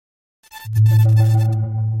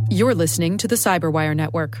You're listening to the Cyberwire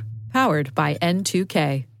Network, powered by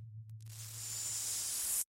N2K.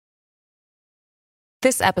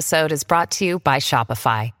 This episode is brought to you by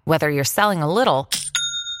Shopify. Whether you're selling a little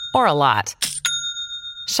or a lot,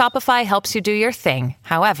 Shopify helps you do your thing,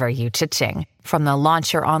 however you cha-ching. From the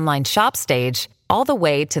launch your online shop stage, all the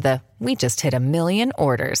way to the we just hit 1 million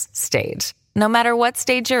orders stage. No matter what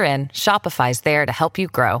stage you're in, Shopify's there to help you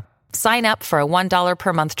grow. Sign up for a $1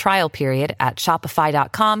 per month trial period at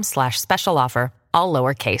shopify.com/special offer, all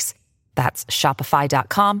lowercase. That's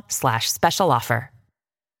shopify.com/special offer.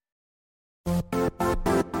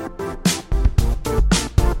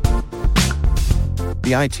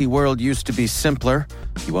 The IT world used to be simpler.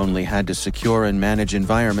 You only had to secure and manage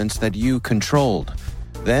environments that you controlled.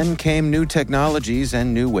 Then came new technologies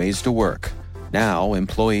and new ways to work. Now,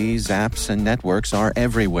 employees, apps, and networks are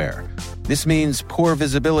everywhere. This means poor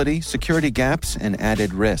visibility, security gaps, and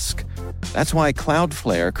added risk. That's why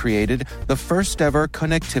Cloudflare created the first-ever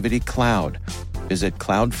connectivity cloud. Visit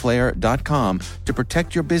cloudflare.com to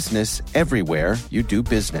protect your business everywhere you do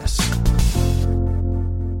business.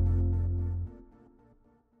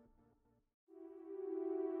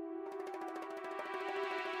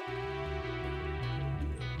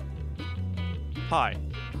 Hi,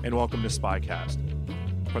 and welcome to Spycast.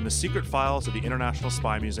 From the secret files of the International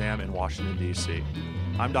Spy Museum in Washington, D.C.,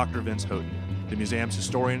 I'm Dr. Vince Houghton, the museum's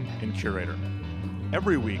historian and curator.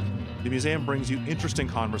 Every week, the museum brings you interesting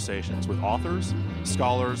conversations with authors,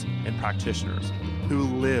 scholars, and practitioners who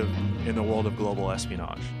live in the world of global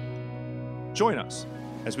espionage. Join us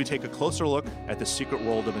as we take a closer look at the secret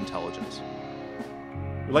world of intelligence.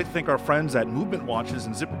 We'd like to thank our friends at Movement Watches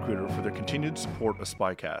and ZipRecruiter for their continued support of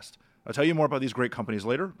Spycast. I'll tell you more about these great companies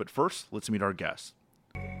later, but first, let's meet our guests.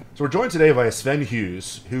 So we're joined today by Sven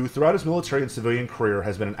Hughes, who throughout his military and civilian career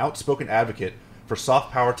has been an outspoken advocate for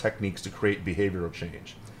soft power techniques to create behavioral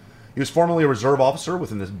change. He was formerly a reserve officer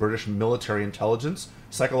within the British military intelligence,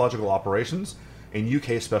 psychological operations, and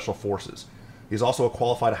UK Special Forces. He's also a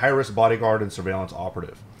qualified high-risk bodyguard and surveillance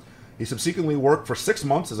operative. He subsequently worked for 6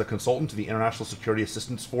 months as a consultant to the International Security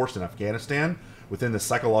Assistance Force in Afghanistan within the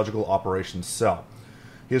Psychological Operations Cell.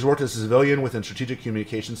 He has worked as a civilian within strategic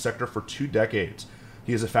communications sector for 2 decades.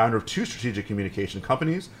 He is the founder of 2 strategic communication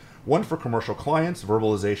companies, one for commercial clients,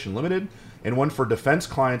 Verbalization Limited, and one for defense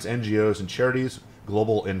clients, NGOs, and charities,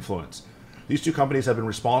 Global Influence. These 2 companies have been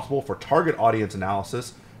responsible for target audience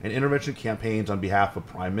analysis and intervention campaigns on behalf of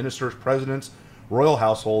prime ministers, presidents, royal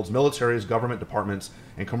households, militaries, government departments,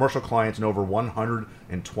 and commercial clients in over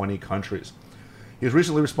 120 countries. He is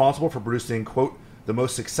recently responsible for producing, quote, the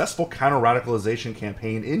most successful counter-radicalization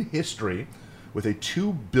campaign in history with a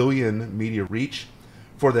 2 billion media reach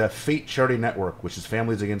for the FATE charity network, which is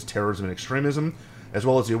Families Against Terrorism and Extremism, as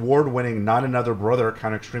well as the award-winning Not Another Brother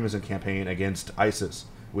counter-extremism campaign against ISIS,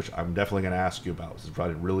 which I'm definitely going to ask you about. This is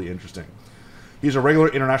probably really interesting. He's a regular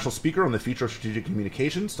international speaker on the future of strategic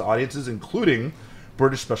communications to audiences including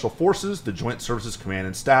British Special Forces, the Joint Services Command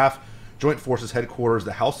and Staff, Joint Forces Headquarters,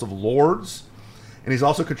 the House of Lords, and he's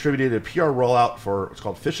also contributed a PR rollout for what's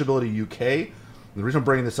called Fishability UK. And the reason I'm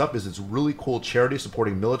bringing this up is it's a really cool charity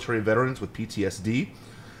supporting military veterans with PTSD,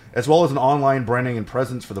 as well as an online branding and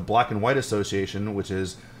presence for the Black and White Association, which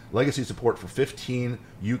is legacy support for 15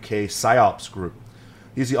 UK PSYOPs group.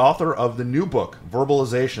 He's the author of the new book,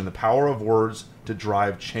 Verbalization, The Power of Words to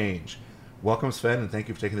Drive Change. Welcome, Sven, and thank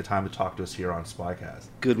you for taking the time to talk to us here on Spycast.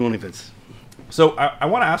 Good morning, Vince. So I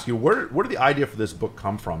want to ask you, where did the idea for this book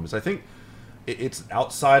come from? Because I think it's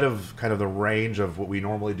outside of kind of the range of what we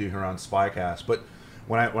normally do here on Spycast, but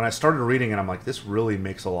when I started reading it, I'm like, this really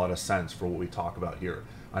makes a lot of sense for what we talk about here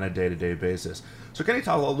on a day-to-day basis. So can you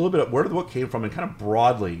talk a little bit about where the book came from and kind of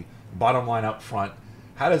broadly, bottom line up front,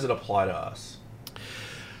 how does it apply to us?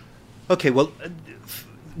 Okay, well,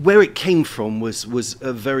 where it came from was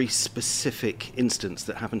a very specific instance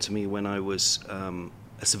that happened to me when I was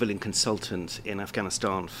a civilian consultant in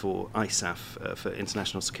Afghanistan for ISAF, for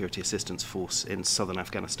International Security Assistance Force in southern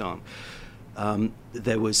Afghanistan. I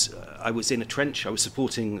was in a trench. I was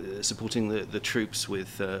supporting the troops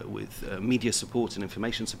with media support and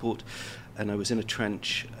information support, and I was in a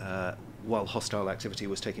trench while hostile activity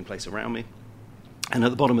was taking place around me. And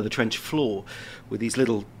at the bottom of the trench floor were these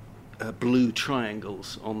little blue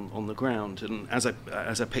triangles on the ground. And as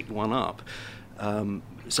I picked one up,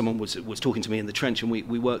 someone was talking to me in the trench, and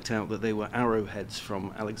we worked out that they were arrowheads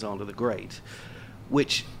from Alexander the Great,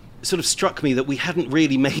 which sort of struck me that we hadn't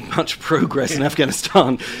really made much progress in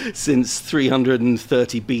Afghanistan since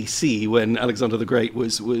 330 BC, when Alexander the Great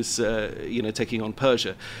was taking on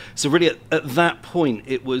Persia. So really at that point,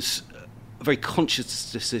 it was a very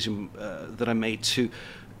conscious decision that I made to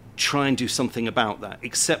try and do something about that.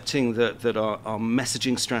 Accepting that our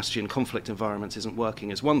messaging strategy in conflict environments isn't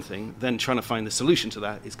working is one thing, then trying to find the solution to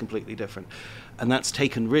that is completely different. And that's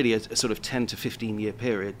taken really a sort of 10 to 15 year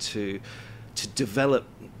period to develop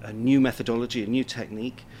a new methodology, a new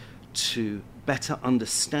technique, to better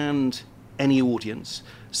understand any audience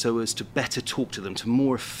so as to better talk to them, to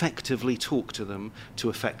more effectively talk to them to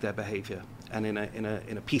affect their behavior. And in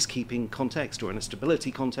a peacekeeping context or in a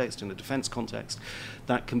stability context, in a defense context,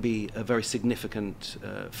 that can be a very significant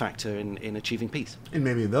factor in achieving peace. And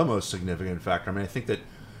maybe the most significant factor. I mean, I think that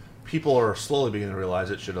people are slowly beginning to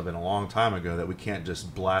realize, it should have been a long time ago, that we can't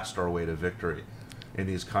just blast our way to victory in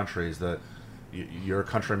these countries. Your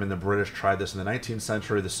countrymen, the British, tried this in the 19th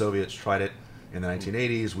century. The Soviets tried it in the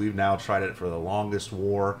 1980s. We've now tried it for the longest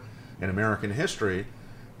war in American history.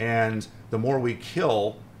 And the more we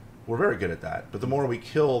kill, we're very good at that. But the more we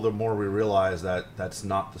kill, the more we realize that that's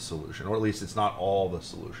not the solution, or at least it's not all the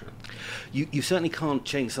solution. You certainly can't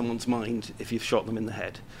change someone's mind if you've shot them in the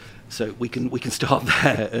head. So we can start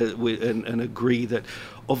there and agree that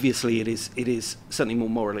obviously it is certainly more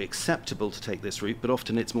morally acceptable to take this route, but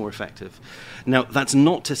often it's more effective. Now, that's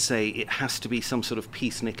not to say it has to be some sort of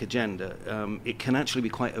peacenik agenda. It can actually be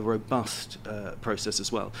quite a robust process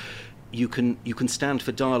as well. You can stand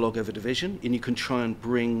for dialogue over division, and you can try and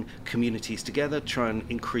bring communities together, try and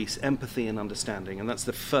increase empathy and understanding, and that's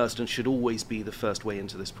the first and should always be the first way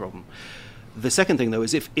into this problem. The second thing, though,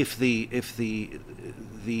 is if the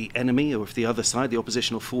enemy, or if the other side, the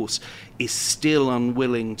oppositional force, is still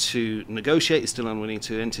unwilling to negotiate, is still unwilling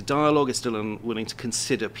to enter dialogue, is still unwilling to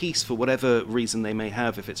consider peace for whatever reason they may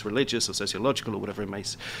have, if it's religious or sociological or whatever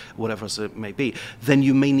else it may be, then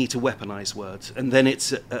you may need to weaponize words. And then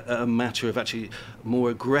it's a matter of actually more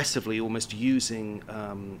aggressively almost using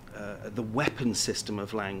the weapon system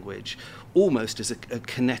of language almost as a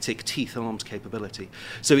kinetic teeth arms capability.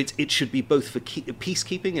 So it should be both for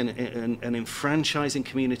peacekeeping and enfranchising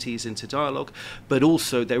communities into dialogue, but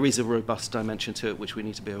also there is a robust dimension to it which we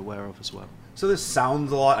need to be aware of as well. So this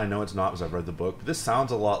sounds a lot, I know it's not because I've read the book, but this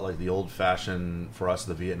sounds a lot like the old-fashioned, for us,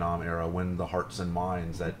 the Vietnam era, when the hearts and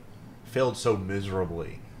minds that failed so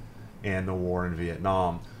miserably in the war in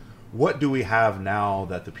Vietnam. What do we have now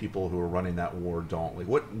that the people who are running that war don't? Like,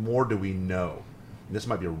 what more do we know? And this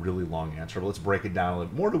might be a really long answer, but let's break it down a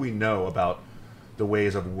little. More do we know about the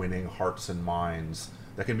ways of winning hearts and minds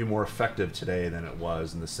that can be more effective today than it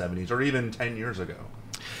was in the 70s or even 10 years ago?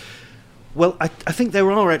 Well, I think there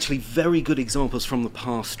are actually very good examples from the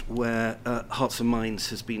past where Hearts and Minds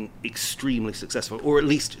has been extremely successful, or at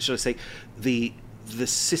least, should I say, the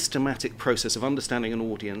systematic process of understanding an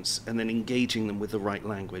audience and then engaging them with the right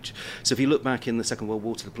language. So if you look back in the Second World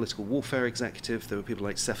War to the Political Warfare Executive, there were people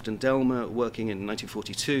like Sefton Delmer working in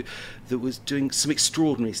 1942 that was doing some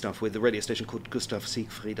extraordinary stuff with the radio station called Gustav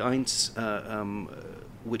Siegfried I,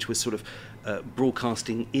 which was sort of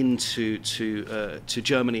broadcasting into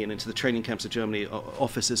Germany and into the training camps of Germany,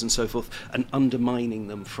 officers and so forth, and undermining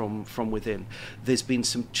them from within. There's been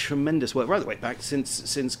some tremendous work right the way back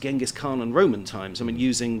since Genghis Khan and Roman times. I mean,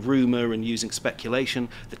 using rumor and using speculation.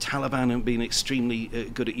 The Taliban have been extremely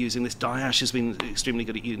good at using this. Daesh has been extremely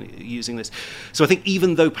good at using this. So I think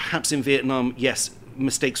even though perhaps in Vietnam, yes,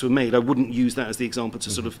 mistakes were made, I wouldn't use that as the example to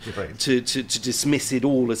sort of right. to dismiss it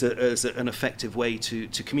all as an effective way to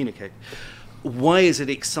communicate. Why is it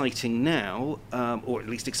exciting now, or at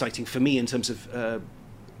least exciting for me in terms of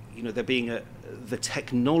there being the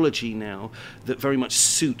technology now that very much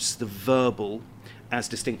suits the verbal as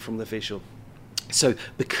distinct from the visual? So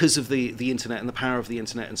because of the internet and the power of the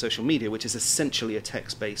internet and social media, which is essentially a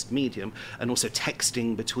text-based medium, and also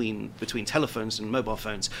texting between telephones and mobile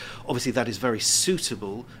phones, obviously that is very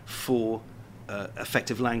suitable for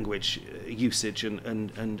effective language usage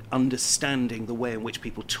and understanding the way in which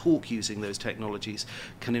people talk using those technologies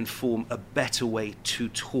can inform a better way to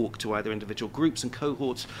talk to either individual groups and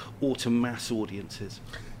cohorts or to mass audiences.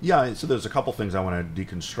 Yeah, so there's a couple things I want to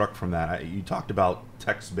deconstruct from that. You talked about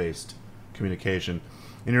text-based communication.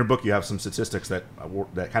 In your book, you have some statistics that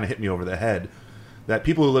kind of hit me over the head, that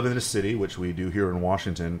people who live in the city, which we do here in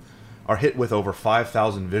Washington, are hit with over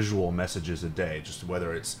 5,000 visual messages a day, just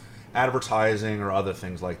whether it's advertising or other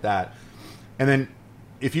things like that. And then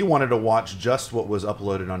if you wanted to watch just what was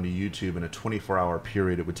uploaded onto YouTube in a 24-hour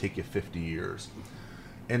period, it would take you 50 years.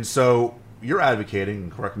 And so you're advocating,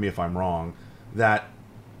 and correct me if I'm wrong, that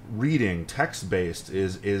reading text-based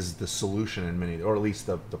is the solution in many, or at least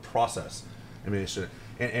the process. I mean,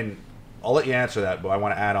 and I'll let you answer that, but I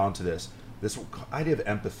want to add on to this. This idea of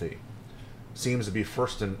empathy seems to be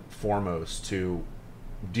first and foremost to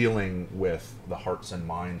dealing with the hearts and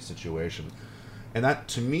minds situation. And that,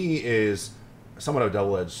 to me, is somewhat of a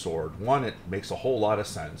double-edged sword. One, it makes a whole lot of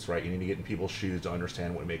sense, right? You need to get in people's shoes to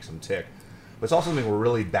understand what makes them tick. But it's also something we're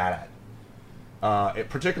really bad at,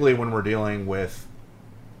 particularly when we're dealing with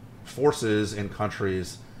forces in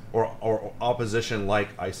countries or opposition like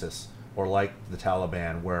ISIS or like the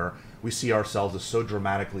Taliban, where we see ourselves as so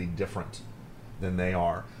dramatically different than they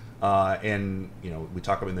are. And, we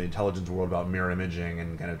talk about in the intelligence world about mirror imaging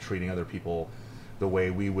and kind of treating other people the way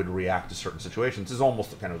we would react to certain situations. This is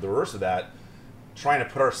almost kind of the reverse of that, trying to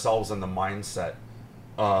put ourselves in the mindset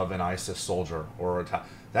of an ISIS soldier or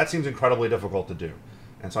that seems incredibly difficult to do.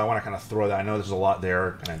 And so I want to kind of throw that. I know there's a lot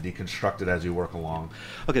there, kind of deconstruct it as you work along.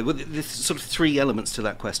 Okay, well, there's sort of three elements to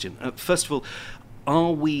that question. First of all,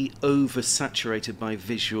 are we oversaturated by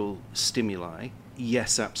visual stimuli?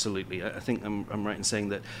 Yes, absolutely. I think I'm right in saying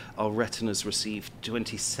that our retinas receive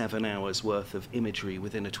 27 hours worth of imagery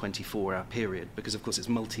within a 24-hour period, because of course it's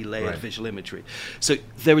multi-layered visual imagery. So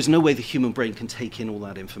there is no way the human brain can take in all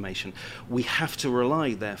that information. We have to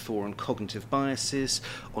rely, therefore, on cognitive biases,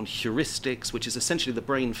 on heuristics, which is essentially the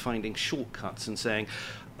brain finding shortcuts and saying,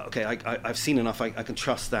 okay, I've seen enough, I can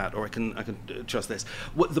trust that, or I can trust this.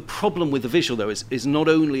 What the problem with the visual, though, is not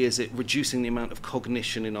only is it reducing the amount of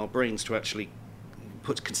cognition in our brains to actually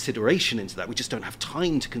put consideration into that. We just don't have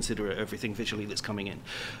time to consider everything visually that's coming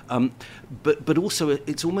in. But also,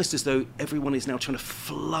 it's almost as though everyone is now trying to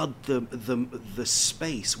flood the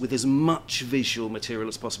space with as much visual material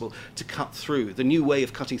as possible to cut through. The new way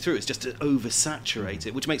of cutting through is just to oversaturate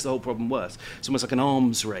it, which makes the whole problem worse. It's almost like an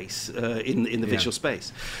arms race in the visual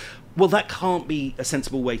space. Well, that can't be a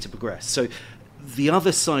sensible way to progress. So the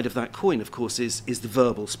other side of that coin, of course, is the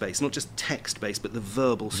verbal space, not just text-based, but the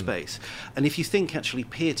verbal space. And if you think actually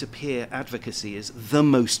peer-to-peer advocacy is the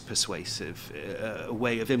most persuasive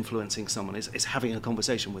way of influencing someone, is having a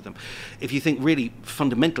conversation with them. If you think really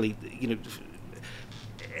fundamentally,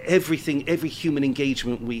 every human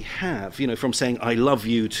engagement we have, from saying "I love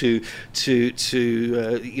you" to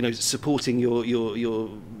supporting your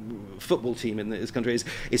football team in this country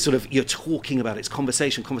is sort of, you're talking about it's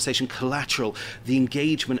conversation collateral. The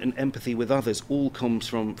engagement and empathy with others all comes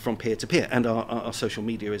from peer to peer, and our social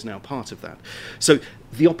media is now part of that. So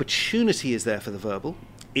the opportunity is there for the verbal.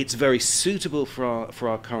 It's very suitable for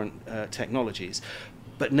our current technologies.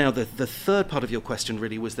 But now the third part of your question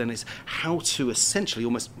really was then is how to essentially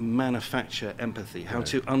almost manufacture empathy, how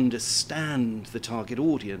to understand the target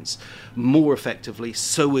audience more effectively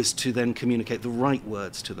so as to then communicate the right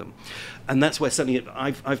words to them. And that's where certainly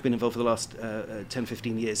I've been involved for the last 10,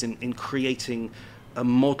 15 years in creating a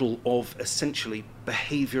model of essentially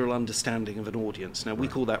behavioral understanding of an audience. Now, we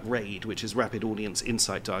call that RAID, which is Rapid Audience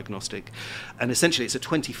Insight Diagnostic. And essentially, it's a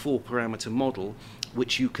 24-parameter model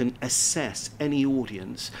which you can assess any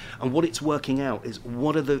audience. And what it's working out is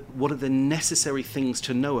what are the necessary things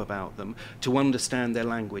to know about them to understand their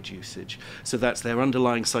language usage. So that's their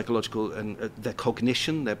underlying psychological and their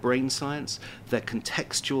cognition, their brain science, their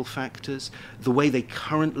contextual factors, the way they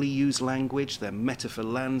currently use language, their metaphor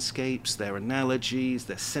landscapes, their analogies,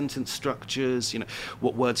 their sentence structures,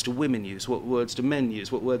 what words do women use, what words do men use,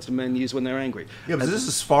 what words do men use when they're angry. Yeah, but this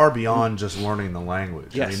is far beyond just learning the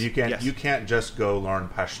language. Yes, I mean, you can't just go learn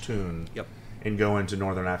Pashtun and go into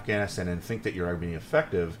northern Afghanistan and think that you're being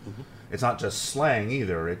effective. It's not just slang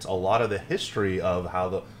either. It's a lot of the history of how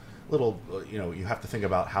the little, you have to think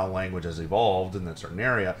about how language has evolved in that certain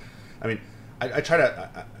area. I mean, I try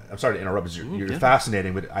to, I'm sorry to interrupt, you're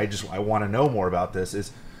fascinating, but I want to know more about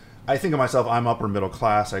this. I think of myself, I'm upper middle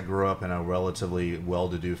class. I grew up in a relatively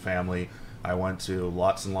well-to-do family. I went to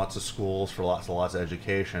lots and lots of schools for lots and lots of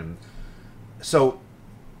education. So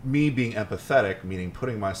me being empathetic, meaning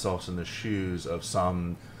putting myself in the shoes of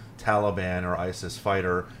some Taliban or ISIS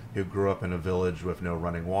fighter who grew up in a village with no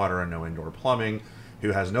running water and no indoor plumbing,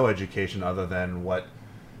 who has no education other than what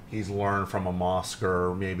he's learned from a mosque,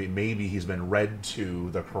 or maybe he's been read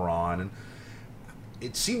to the Quran. And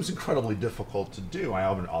it seems incredibly difficult to do.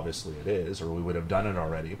 Obviously it is, or we would have done it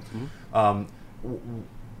already.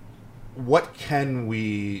 What can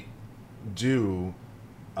we do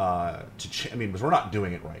because we're not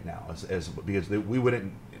doing it right now, because we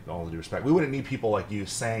wouldn't, all due respect, we wouldn't need people like you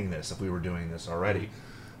saying this if we were doing this already.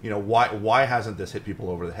 Why hasn't this hit people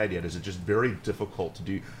over the head yet? Is it just very difficult to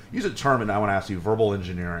do? Use a term, and I want to ask you, verbal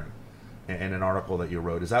engineering. In an article that you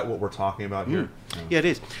wrote, is that what we're talking about here? Yeah, it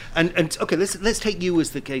is. And okay, let's take you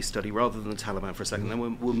as the case study rather than the Taliban for a second. Then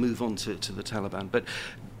we'll move on to the Taliban. But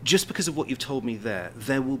just because of what you've told me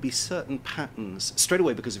there will be certain patterns straight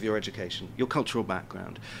away because of your education, your cultural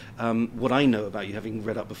background, what I know about you, having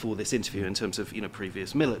read up before this interview in terms of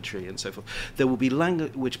previous military and so forth. There will be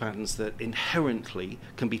language patterns that inherently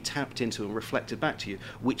can be tapped into and reflected back to you,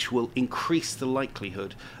 which will increase the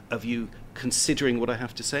likelihood of you considering what I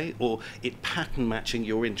have to say, or it pattern matching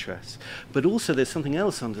your interests. But also there's something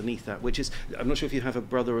else underneath that, which is, I'm not sure if you have a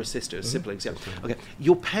brother or sister, siblings. Yeah. Okay.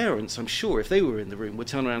 Your parents, I'm sure, if they were in the room, would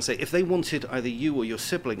turn around and say, if they wanted either you or your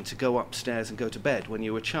sibling to go upstairs and go to bed when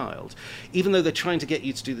you were a child, even though they're trying to get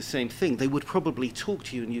you to do the same thing, they would probably talk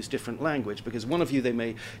to you and use different language, because one of you, they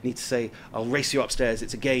may need to say, I'll race you upstairs,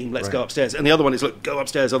 it's a game, let's go upstairs. And the other one is, look, go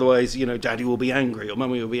upstairs, otherwise, daddy will be angry or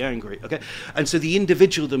mummy will be angry. Okay. And so the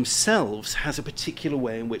individual themselves has a particular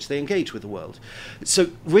way in which they engage with the world.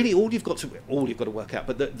 So really all you've got to work out,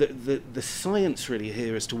 but the science really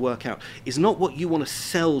here is to work out is not what you want to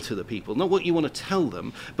sell to the people, not what you want to tell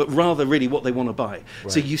them, but rather really what they want to buy.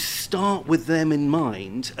 Right. So you start with them in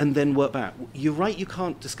mind and then work back. You're right, you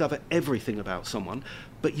can't discover everything about someone,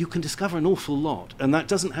 but you can discover an awful lot. And that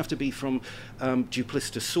doesn't have to be from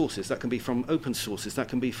duplicitous sources. That can be from open sources. That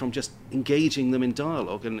can be from just engaging them in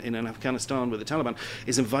dialogue. And in Afghanistan with the Taliban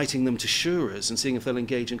is inviting them to shuras and seeing if they'll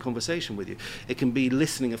engage in conversation with you. It can be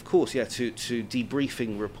listening, of course, to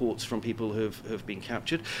debriefing reports from people who have been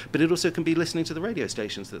captured. But it also can be listening to the radio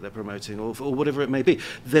stations that they're promoting or whatever it may be.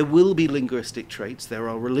 There will be linguistic traits. There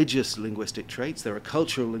are religious linguistic traits. There are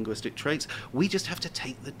cultural linguistic traits. We just have to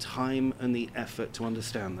take the time and the effort to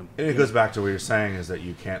understand them. And it goes back to what you're saying is that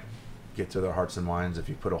you can't get to their hearts and minds if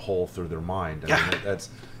you put a hole through their mind.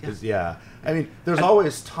 I mean, there's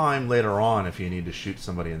always time later on if you need to shoot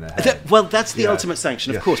somebody in the head. That's the ultimate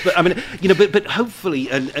sanction, of course. But I mean, but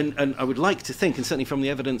hopefully, and I would like to think, and certainly from the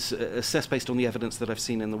evidence assessed based on the evidence that I've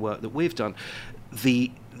seen in the work that we've done,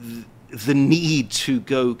 the need to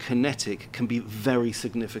go kinetic can be very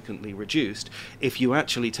significantly reduced if you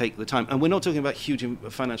actually take the time. And we're not talking about huge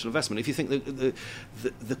financial investment. If you think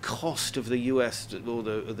the cost of the US or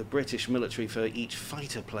the British military for each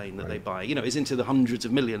fighter plane that they buy, is into the hundreds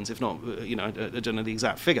of millions, if not, I don't know the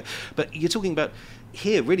exact figure. But you're talking about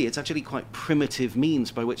here, really, it's actually quite primitive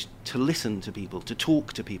means by which to listen to people, to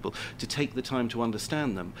talk to people, to take the time to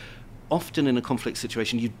understand them. Often in a conflict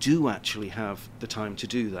situation, you do actually have the time to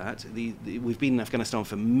do that. We've been in Afghanistan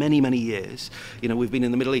for many, many years. We've been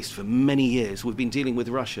in the Middle East for many years. We've been dealing with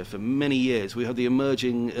Russia for many years. We have the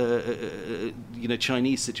emerging,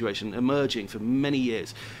 Chinese situation emerging for many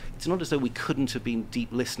years. It's not as though we couldn't have been deep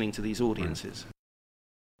listening to these audiences.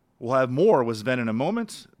 We'll have more with Sven in a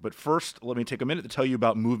moment, but first, let me take a minute to tell you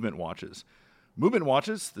about Movement Watches. Movement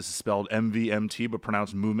Watches, this is spelled MVMT but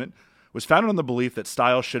pronounced movement, was founded on the belief that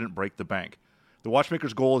style shouldn't break the bank. The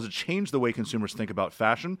watchmaker's goal is to change the way consumers think about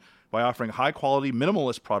fashion by offering high-quality,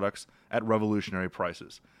 minimalist products at revolutionary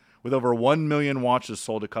prices. With over 1 million watches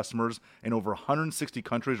sold to customers in over 160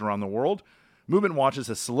 countries around the world, Movement Watches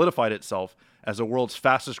has solidified itself as the world's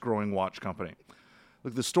fastest-growing watch company.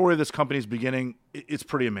 Look, the story of this company's beginning, it's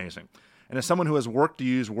pretty amazing. And as someone who has worked to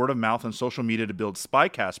use word of mouth and social media to build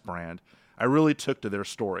SpyCast brand, I really took to their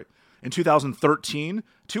story. In 2013,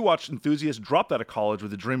 two watch enthusiasts dropped out of college with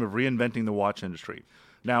the dream of reinventing the watch industry.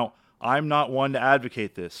 Now, I'm not one to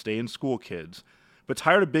advocate this, stay in school, kids. But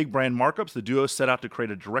tired of big brand markups, the duo set out to create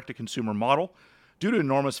a direct-to-consumer model. Due to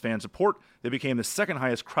enormous fan support, they became the second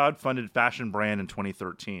highest crowd-funded fashion brand in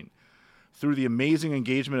 2013. Through the amazing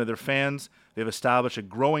engagement of their fans, they've established a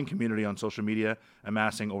growing community on social media,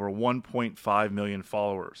 amassing over 1.5 million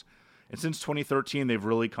followers. And since 2013, they've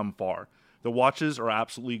really come far. The watches are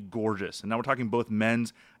absolutely gorgeous, and now we're talking both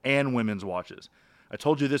men's and women's watches. I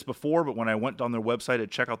told you this before, but when I went on their website to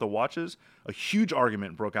check out the watches, a huge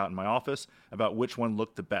argument broke out in my office about which one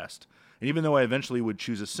looked the best. And even though I eventually would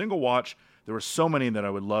choose a single watch, there were so many that I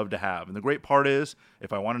would love to have. And the great part is,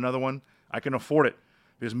 if I want another one, I can afford it,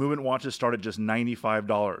 because Movement watches start at just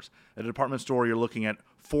 $95. At a department store, you're looking at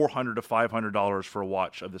 $400 to $500 for a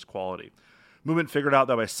watch of this quality. Movement figured out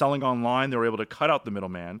that by selling online, they were able to cut out the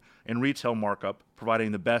middleman and retail markup,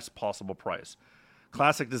 providing the best possible price.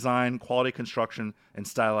 Classic design, quality construction, and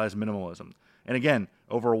stylized minimalism. And again,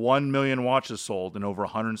 over 1 million watches sold in over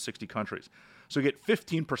 160 countries. So get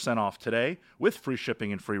 15% off today with free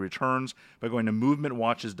shipping and free returns by going to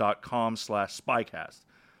movementwatches.com/spycast.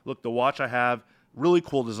 Look, the watch I have, really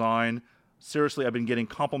cool design. Seriously, I've been getting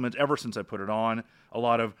compliments ever since I put it on. A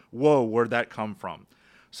lot of, whoa, where'd that come from?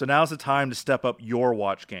 So now's the time to step up your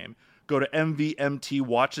watch game. Go to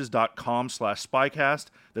mvmtwatches.com/spycast.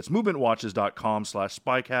 That's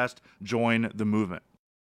movementwatches.com/spycast. Join the movement.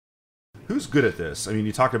 Who's good at this? I mean,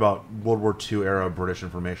 you talked about World War II era British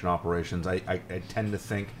information operations. I tend to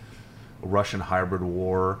think Russian hybrid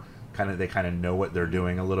war, they kind of know what they're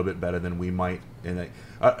doing a little bit better than we might. And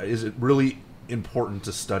is it really important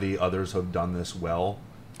to study others who have done this well?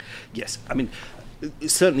 Yes, I mean,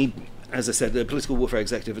 certainly, as I said, the political warfare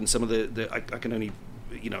executive and some of I can only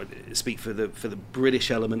speak for the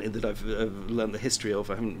British element that I've learned the history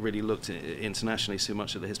of. I haven't really looked internationally so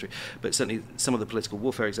much at the history, but certainly some of the political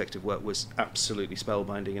warfare executive work was absolutely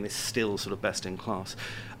spellbinding and is still sort of best in class.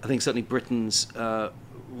 I think certainly Britain's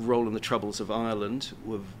role in the troubles of Ireland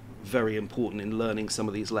were very important in learning some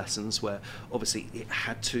of these lessons, where obviously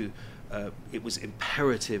it was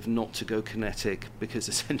imperative not to go kinetic, because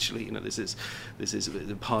essentially, this is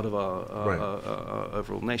part of our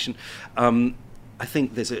overall nation. I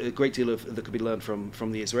think there's a great deal that could be learned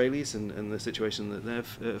from the Israelis and the situation that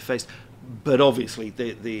they've faced. But obviously,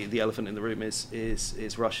 the elephant in the room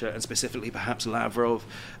is Russia, and specifically perhaps Lavrov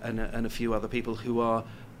and a few other people who are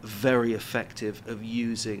very effective of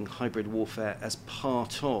using hybrid warfare as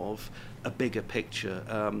part of a bigger picture,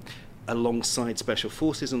 alongside special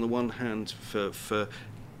forces on the one hand for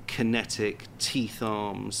kinetic teeth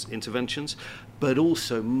arms interventions, but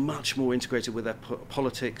also much more integrated with their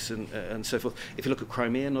politics and so forth. If you look at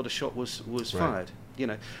Crimea, not a shot was fired.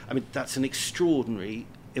 I mean, that's an extraordinary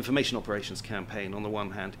information operations campaign on the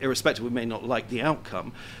one hand. Irrespective, we may not like the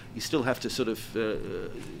outcome, you still have to sort of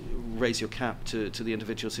raise your cap to the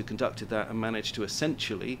individuals who conducted that and managed to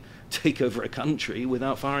essentially take over a country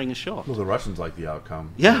without firing a shot. Well, the Russians like the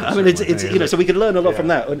outcome. Yeah, I mean, it's so we could learn a lot from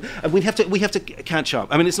that, and we have to catch up.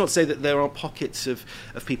 I mean, it's not to say that there are pockets of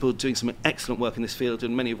people doing some excellent work in this field,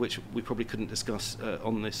 and many of which we probably couldn't discuss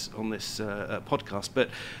on this podcast, but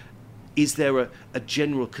is there a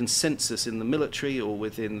general consensus in the military or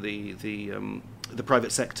within the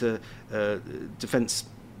private sector defence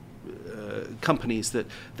companies that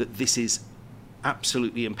this is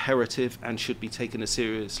absolutely imperative and should be taken as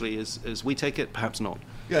seriously as we take it? Perhaps not.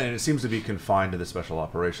 Yeah, and it seems to be confined to the special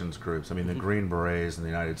operations groups. I mean, the Green Berets in the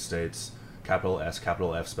United States, capital S,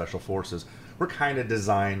 capital F Special Forces, were kind of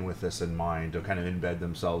designed with this in mind to kind of embed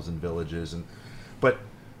themselves in villages, but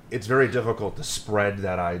it's very difficult to spread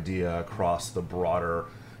that idea across the broader,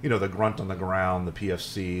 the grunt on the ground, the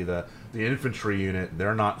PFC, the infantry unit.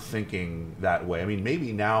 They're not thinking that way. I mean,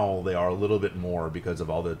 maybe now they are a little bit more because of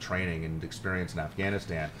all the training and experience in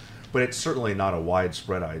Afghanistan, but it's certainly not a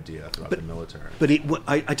widespread idea throughout the military. But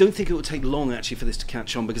I don't think it will take long, actually, for this to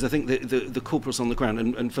catch on, because I think the corporals on the ground,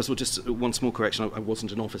 and first of all, just one small correction, I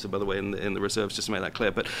wasn't an officer, by the way, in the reserves, just to make that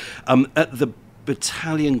clear, but at the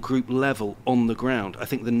battalion group level on the ground, I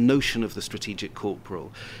think the notion of the strategic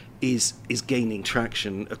corporal is gaining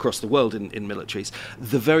traction across the world in militaries.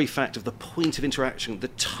 The very fact of the point of interaction, the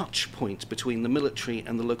touch point between the military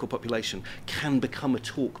and the local population, can become a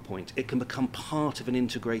talk point. It can become part of an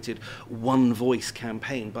integrated one-voice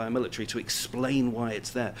campaign by a military to explain why it's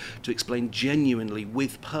there, to explain genuinely,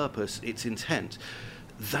 with purpose, its intent.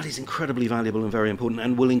 That is incredibly valuable and very important,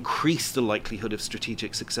 and will increase the likelihood of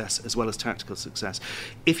strategic success as well as tactical success.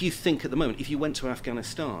 If you think at the moment, if you went to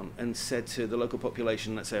Afghanistan and said to the local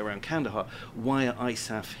population, let's say around Kandahar, why are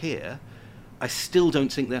ISAF here? I still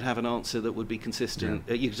don't think they'd have an answer that would be consistent.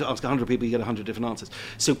 Yeah. You could ask 100 people, you get 100 different answers.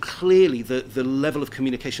 So clearly the level of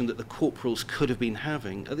communication that the corporals could have been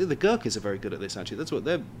having, the Gurkhas are very good at this, actually. That's what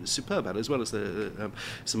they're superb at, as well as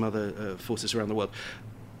some other forces around the world.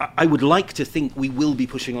 I would like to think we will be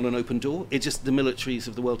pushing on an open door. It's just the militaries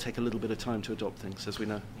of the world take a little bit of time to adopt things, as we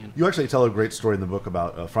know. You actually tell a great story in the book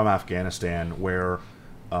about from Afghanistan, where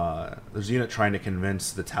there's a unit trying to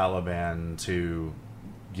convince the Taliban to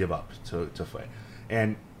give up, to fight.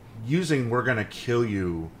 And using "we're going to kill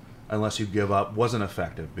you unless you give up" wasn't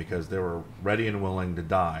effective, because they were ready and willing to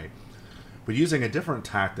die. But using a different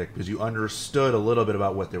tactic, because you understood a little bit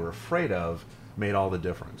about what they were afraid of, made all the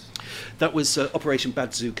difference. That was Operation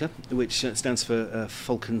Bazooka, which stands for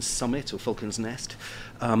Falcon's Summit or Falcon's Nest.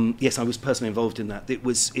 Yes, I was personally involved in that. It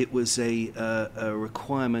was a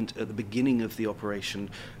requirement at the beginning of the operation.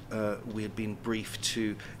 We had been briefed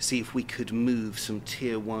to see if we could move some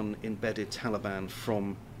Tier 1 embedded Taliban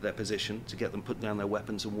from their position, to get them put down their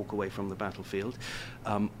weapons and walk away from the battlefield.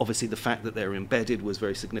 Obviously, the fact that they're embedded was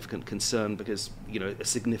very significant concern, because a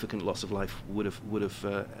significant loss of life would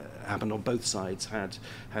have happened on both sides had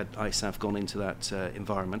ISAF gone into that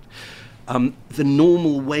environment. The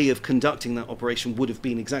normal way of conducting that operation would have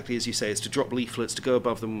been exactly as you say, is to drop leaflets, to go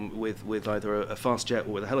above them with either a fast jet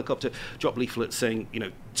or with a helicopter, drop leaflets saying,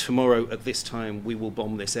 tomorrow at this time we will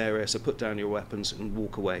bomb this area, so put down your weapons and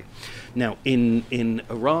walk away. Now, in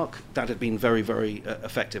Iraq, Iraq, that had been very, very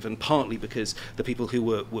effective, and partly because the people who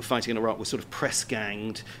were fighting in Iraq were sort of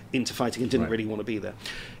press-ganged into fighting and didn't really want to be there.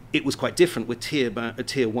 It was quite different with Tier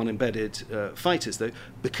 1 embedded fighters, though,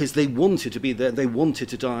 because they wanted to be there, they wanted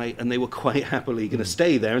to die, and they were quite happily going to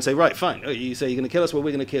stay there and say, right, fine, you say you're going to kill us, well,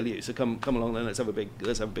 we're going to kill you, so come along then, let's have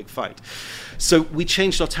a big fight. So we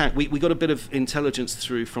changed our tack. We got a bit of intelligence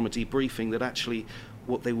through from a debriefing that actually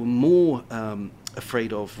what they were more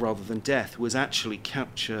afraid of rather than death was actually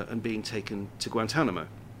capture and being taken to Guantanamo.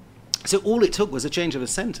 So all it took was a change of a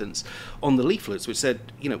sentence on the leaflets, which said,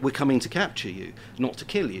 we're coming to capture you, not to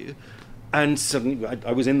kill you. And suddenly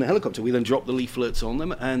I was in the helicopter. We then dropped the leaflets on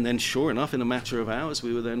them, and then sure enough, in a matter of hours,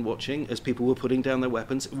 we were then watching as people were putting down their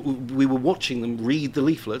weapons. We were watching them read the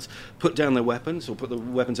leaflets, put down their weapons, or put the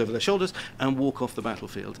weapons over their shoulders, and walk off the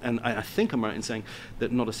battlefield. And I think I'm right in saying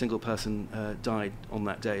that not a single person died on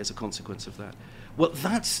that day as a consequence of that. Well,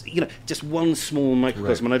 that's just one small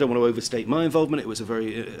microcosm, and I don't want to overstate my involvement. It was a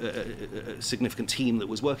very significant team that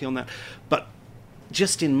was working on that, but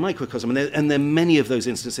just in microcosm, and there are many of those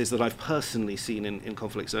instances that I've personally seen in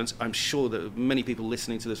conflict zones. I'm sure that many people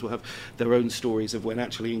listening to this will have their own stories of when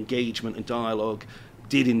actually engagement and dialogue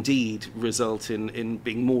did indeed result in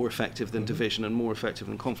being more effective than division and more effective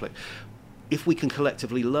than conflict. If we can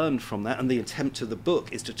collectively learn from that, and the intent of the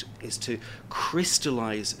book is to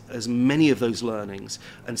crystallize as many of those learnings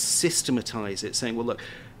and systematize it, saying, well, look,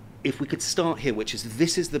 if we could start here, which is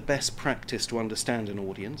this is the best practice to understand an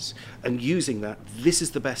audience, and using that, this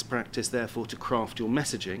is the best practice, therefore, to craft your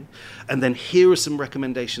messaging, and then here are some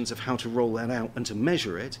recommendations of how to roll that out and to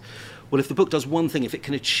measure it. Well, if the book does one thing, if it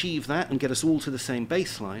can achieve that and get us all to the same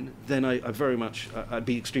baseline, then I'd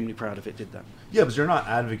be extremely proud if it did that. Yeah, because you're not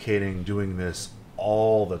advocating doing this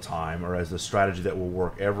all the time or as the strategy that will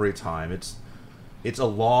work every time. It's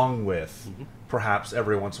along with perhaps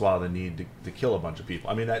every once in a while the need to kill a bunch of people.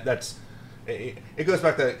 I mean, it goes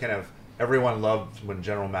back to kind of everyone loved when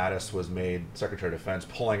General Mattis was made Secretary of Defense,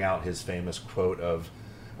 pulling out his famous quote of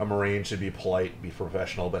a Marine should be polite, be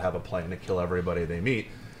professional, but have a plan to kill everybody they meet.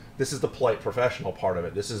 This is the polite professional part of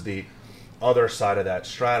it. This is the other side of that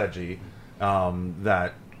strategy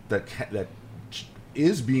that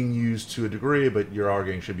is being used to a degree, but you're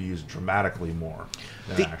arguing should be used dramatically more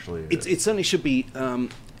than actually is. It certainly should be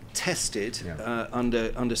tested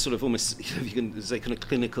under sort of almost, you can say, kind of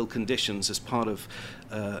clinical conditions as part of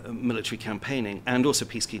military campaigning and also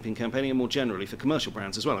peacekeeping campaigning, and more generally for commercial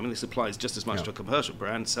brands as well. I mean, this applies just as much to a commercial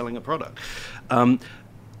brand selling a product.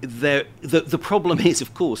 The problem is,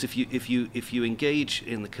 of course, if you engage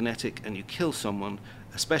in the kinetic and you kill someone,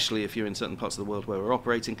 especially if you're in certain parts of the world where we're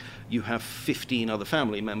operating, you have 15 other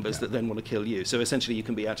family members that then want to kill you. So essentially you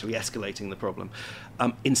can be actually escalating the problem.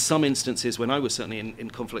 In some instances, when I was certainly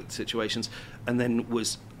in conflict situations, and then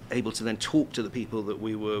was able to then talk to the people that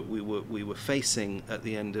we were facing at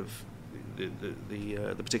the end of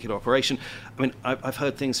the particular operation, I mean, I've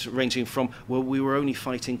heard things ranging from, well, we were only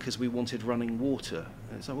fighting because we wanted running water.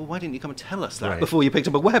 And it's like, well, why didn't you come and tell us that before you picked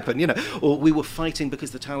up a weapon, Or we were fighting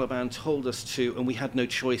because the Taliban told us to, and we had no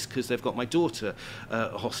choice because they've got my daughter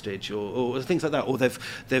hostage, or things like that. Or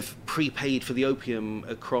they've prepaid for the opium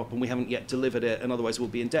crop, and we haven't yet delivered it, and otherwise we'll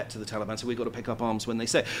be in debt to the Taliban, so we've got to pick up arms when they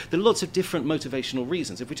say. There are lots of different motivational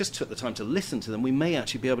reasons. If we just took the time to listen to them, we may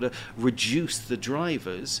actually be able to reduce the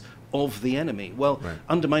drivers of the enemy. Well,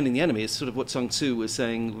 undermining the enemy is sort of what Sun Tzu was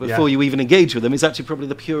saying before you even engage with them, is actually probably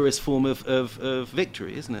the purest form of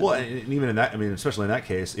victory, isn't it? Well, and even in that, I mean, especially in that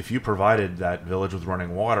case, if you provided that village with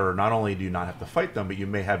running water, not only do you not have to fight them, but you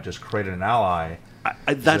may have just created an ally.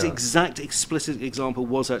 That exact explicit example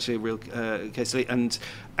was actually a real case study, and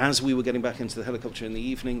as we were getting back into the helicopter in the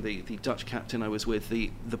evening, the Dutch captain I was with,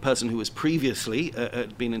 the person who was previously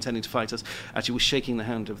had been intending to fight us, actually was shaking the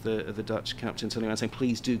hand of the Dutch captain, turning around saying,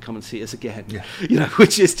 please do come and see us again.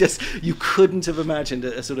 Which is just, you couldn't have imagined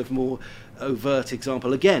a sort of more overt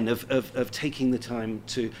example, again, of taking the time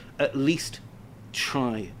to at least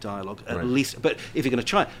try dialogue, at least. But if you're going to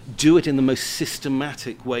try it, do it in the most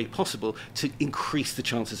systematic way possible to increase the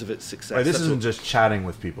chances of its success. This isn't just chatting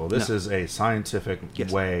with people. This is a scientific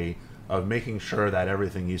way of making sure that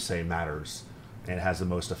everything you say matters and has the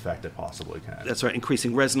most effect it possibly can. That's right.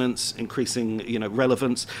 Increasing resonance, increasing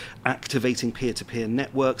relevance, activating peer-to-peer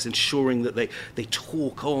networks, ensuring that they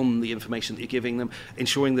talk on the information that you're giving them,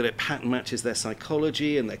 ensuring that it pattern matches their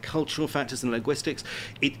psychology and their cultural factors and linguistics.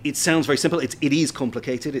 It sounds very simple. It is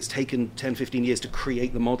complicated. It's taken 10, 15 years to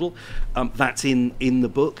create the model. That's in the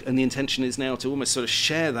book, and the intention is now to almost sort of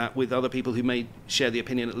share that with other people who may share the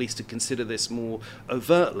opinion, at least to consider this more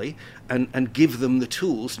overtly, and give them the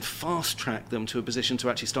tools and fast-track them to a position to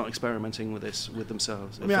actually start experimenting with this with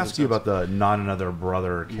themselves. Let me ask you about the Not Another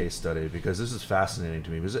Brother case study, because this is fascinating to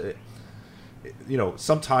me. Because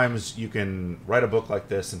sometimes you can write a book like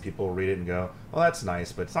this and people read it and go, well, that's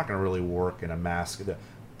nice, but it's not going to really work in a mass.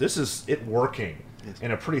 This is it working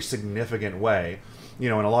in a pretty significant way. And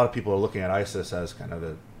a lot of people are looking at ISIS as kind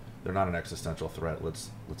of they're not an existential threat. Let's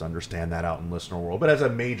understand that out in listener world, but as a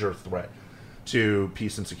major threat to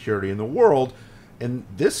peace and security in the world. And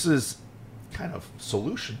this is kind of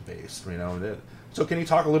solution based, So can you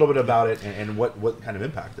talk a little bit about it and what kind of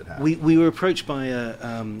impact it had? We were approached by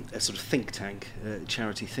a sort of think tank,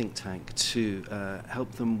 charity think tank, to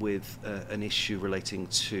help them with an issue relating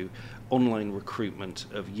to online recruitment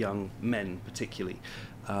of young men, particularly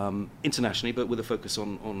internationally, but with a focus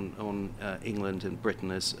on England and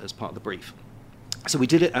Britain as part of the brief. So we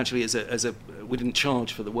did it actually we didn't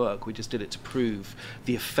charge for the work, we just did it to prove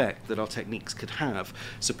the effect that our techniques could have,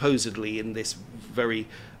 supposedly in this very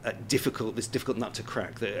difficult nut to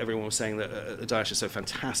crack, that everyone was saying that Daesh is so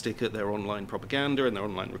fantastic at their online propaganda and their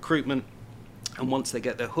online recruitment. And once they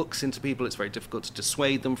get their hooks into people, it's very difficult to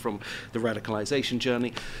dissuade them from the radicalization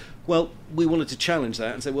journey. Well, we wanted to challenge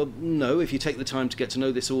that and say, well, no, if you take the time to get to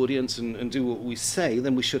know this audience and do what we say,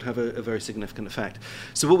 then we should have a very significant effect.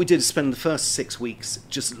 So what we did is spend the first 6 weeks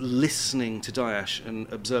just listening to Daesh and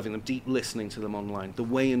observing them, deep listening to them online, the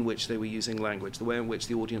way in which they were using language, the way in which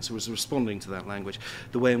the audience was responding to that language,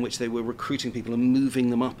 the way in which they were recruiting people and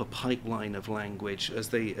moving them up a pipeline of language as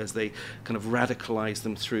they kind of radicalized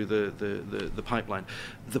them through the pipeline.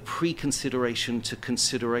 The pre-consideration to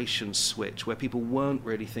consideration switch, where people weren't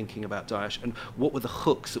really thinking about Daesh, and what were the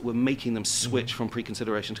hooks that were making them switch from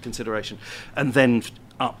pre-consideration to consideration, and then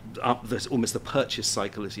up almost the purchase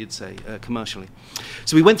cycle, as you'd say, commercially.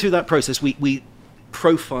 So we went through that process. We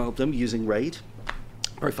profiled them using RAID,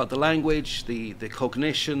 profiled the language, the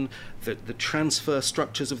cognition, the transfer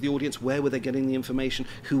structures of the audience. Where were they getting the information?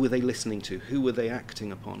 Who were they listening to? Who were they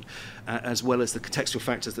acting upon? As well as the contextual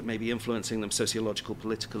factors that may be influencing them, sociological,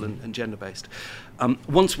 political, and gender-based.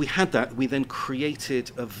 Once we had that, we then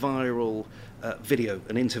created a viral video,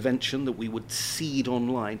 an intervention that we would seed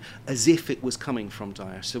online as if it was coming from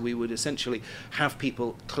Daesh. So we would essentially have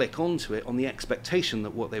people click onto it on the expectation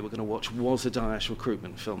that what they were going to watch was a Daesh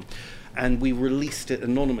recruitment film. And we released it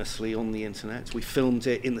anonymously on the internet. We filmed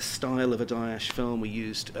it in the style of a Daesh film. We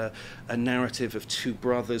used a narrative of two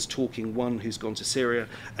brothers talking, one who's gone to Syria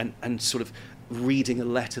and sort of reading a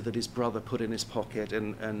letter that his brother put in his pocket.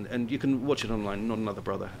 And you can watch it online, Not Another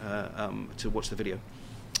Brother, to watch the video.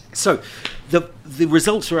 So the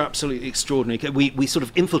results are absolutely extraordinary. We sort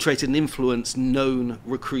of infiltrated and influenced known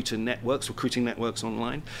recruiting networks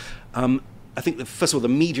online. I think, first of all, the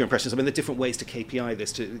media impressions, there are different ways to KPI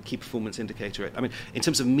this, to key performance indicator it. In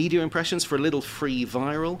terms of media impressions, for a little free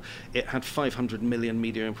viral, it had 500 million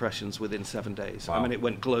media impressions within 7 days. Wow. It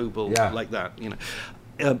went global like that,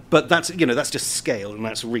 but that's just scale and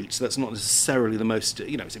that's reach. That's not necessarily the most,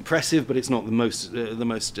 it's impressive, but it's not the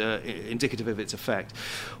most indicative of its effect.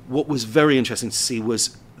 What was very interesting to see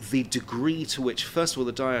was the degree to which, first of all,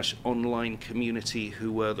 the Daesh online community,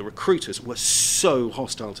 who were the recruiters, were so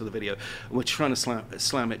hostile to the video and were trying to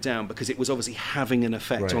slam it down because it was obviously having an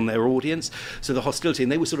effect on their audience. So the hostility,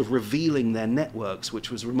 and they were sort of revealing their networks, which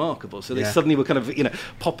was remarkable. So they suddenly were kind of,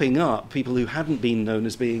 popping up people who hadn't been known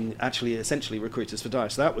as being actually essentially recruiters for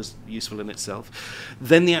Daesh. So that was useful in itself.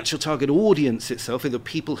 Then the actual target audience itself, the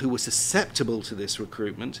people who were susceptible to this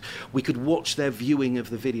recruitment, we could watch their viewing of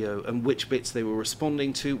the video and which bits they were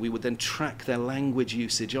responding to. We would then track their language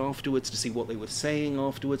usage afterwards to see what they were saying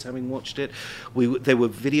afterwards, having watched it. There were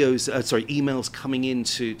emails coming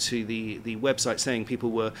into the website saying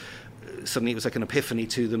people were, suddenly it was like an epiphany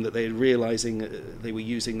to them that they were realizing they were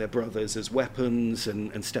using their brothers as weapons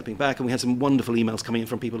and stepping back. And we had some wonderful emails coming in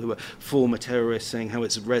from people who were former terrorists saying how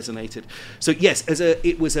it's resonated. So yes,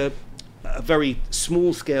 it was a very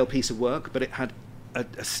small scale piece of work, but it had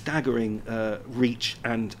a staggering reach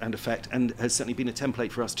and effect, and has certainly been a template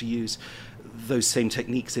for us to use those same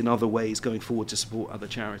techniques in other ways going forward to support other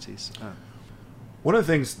charities. One of the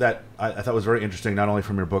things that I thought was very interesting, not only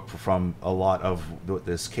from your book, but from a lot of what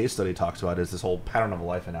this case study talks about, is this whole pattern of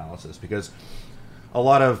life analysis, because a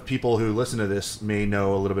lot of people who listen to this may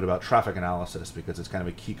know a little bit about traffic analysis, because it's kind of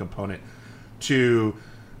a key component to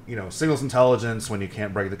signals intelligence when you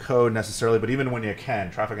can't break the code necessarily, but even when you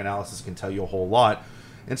can, traffic analysis can tell you a whole lot.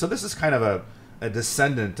 And so this is kind of a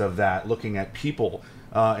descendant of that, looking at people,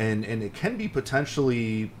 and it can be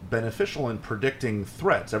potentially beneficial in predicting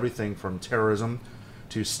threats, everything from terrorism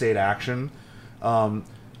to state action. And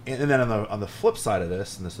then on the flip side of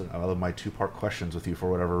this, and this is one of my two-part questions with you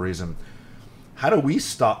for whatever reason, how do we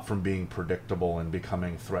stop from being predictable and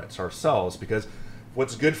becoming threats ourselves? Because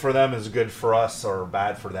what's good for them is good for us, or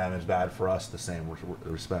bad for them is bad for us, the same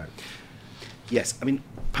respect. Yes, I mean,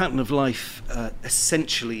 pattern of life,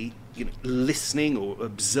 essentially, listening or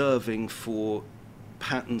observing for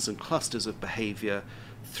patterns and clusters of behavior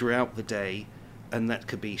throughout the day. And that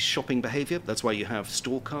could be shopping behavior. That's why you have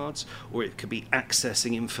store cards. Or it could be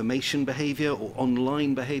accessing information behavior or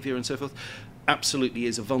online behavior and so forth. Absolutely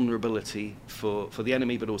is a vulnerability for the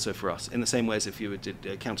enemy, but also for us. In the same way as if you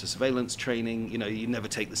did counter-surveillance training, you never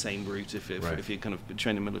take the same route if you kind of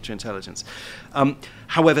train in military intelligence.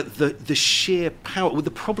 However, the sheer power... Well,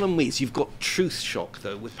 the problem is you've got truth shock,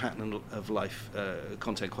 though, with pattern of life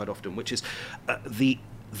content quite often, which is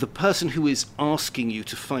the person who is asking you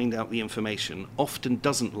to find out the information often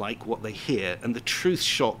doesn't like what they hear, and the truth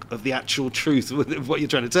shock of the actual truth of what you're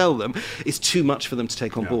trying to tell them is too much for them to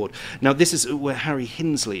take on board. Now, this is where Harry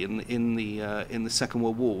Hinsley in the Second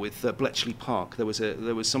World War with Bletchley Park. There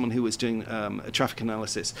was someone who was doing a traffic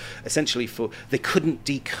analysis, essentially they couldn't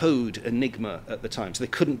decode Enigma at the time, so they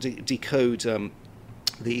couldn't decode.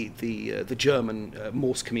 The German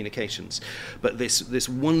Morse communications, but this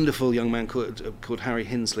wonderful young man called Harry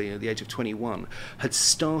Hinsley at the age of 21 had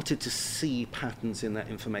started to see patterns in that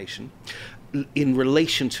information in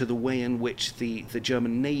relation to the way in which the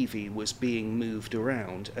German Navy was being moved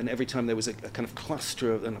around, and every time there was a kind of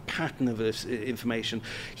cluster and a pattern of this information,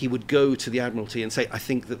 he would go to the Admiralty and say, I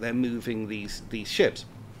think that they're moving these ships,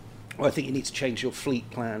 or I think you need to change your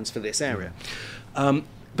fleet plans for this area.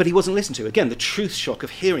 But he wasn't listened to. Again, the truth shock of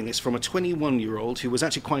hearing this from a 21-year-old who was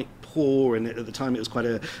actually quite poor, and at the time it was quite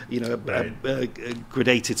a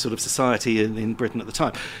gradated sort of society in Britain at the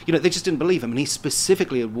time. They just didn't believe him, and he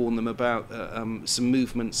specifically had warned them about some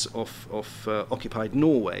movements off occupied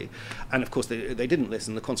Norway, and of course they didn't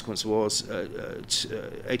listen. The consequence was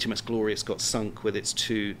HMS Glorious got sunk with its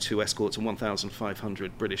two escorts, and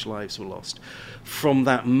 1,500 British lives were lost. From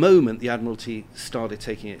that moment, the Admiralty started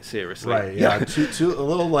taking it seriously. Right. Yeah. Too a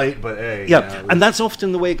little late, but hey. Yeah, and that's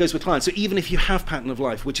often the way it goes with clients. So even if you have pattern of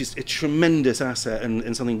life, which is a tremendous asset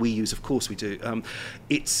and something we use, of course we do,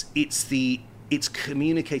 it's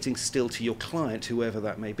communicating still to your client, whoever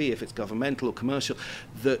that may be, if it's governmental or commercial,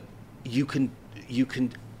 that you can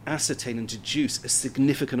ascertain and deduce a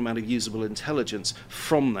significant amount of usable intelligence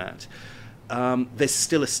from that. There's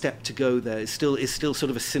still a step to go there. It's still sort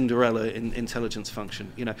of a Cinderella intelligence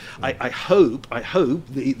function. I hope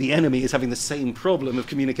the enemy is having the same problem of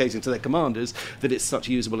communicating to their commanders that it's such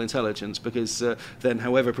usable intelligence, because then,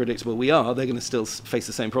 however predictable we are, they're going to still face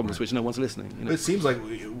the same problems, which no one's listening. It seems like,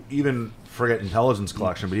 even forget intelligence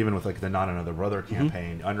collection, but even with like the Not Another Brother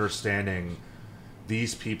campaign, understanding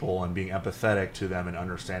these people and being empathetic to them and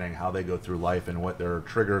understanding how they go through life and what their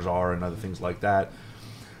triggers are and other things like that.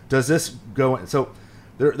 Does this go? So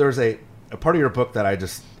there's a part of your book that I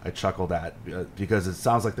chuckled at because it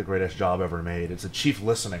sounds like the greatest job ever made. It's a chief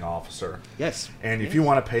listening officer. Yes. And if you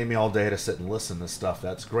want to pay me all day to sit and listen to stuff,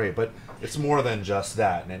 that's great. But it's more than just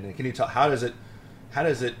that. And can you tell how does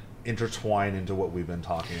it intertwine into what we've been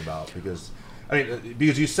talking about? Because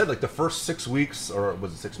you said like the first 6 weeks, or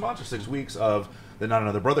was it 6 months or 6 weeks of the Not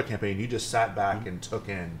Another Brother campaign, you just sat back and took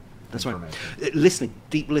in. That's right. Listening,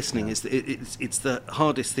 deep listening, is it's the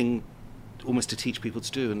hardest thing almost to teach people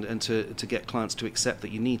to do, and to get clients to accept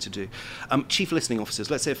that you need to do. Chief listening officers,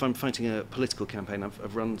 let's say if I'm fighting a political campaign,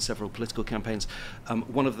 I've run several political campaigns,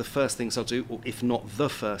 one of the first things I'll do, or if not the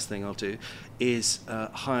first thing I'll do, is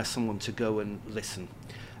hire someone to go and listen.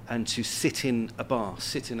 And to sit in a bar,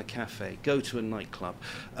 sit in a cafe, go to a nightclub,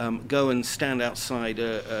 go and stand outside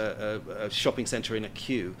a shopping centre in a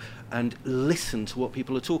queue and listen to what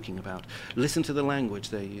people are talking about. Listen to the language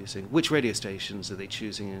they're using. Which radio stations are they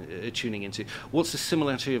tuning into? What's the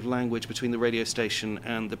similarity of language between the radio station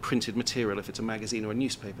and the printed material, if it's a magazine or a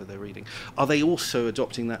newspaper they're reading? Are they also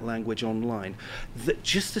adopting that language online?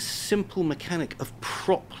 Just the simple mechanic of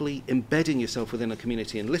properly embedding yourself within a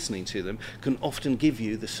community and listening to them can often give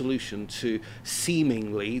you the solution to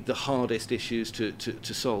seemingly the hardest issues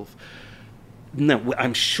to solve. Now,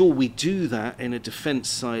 I'm sure we do that in a defense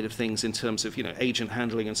side of things in terms of, agent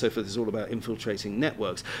handling and so forth. Is all about infiltrating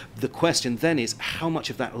networks. The question then is how much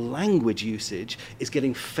of that language usage is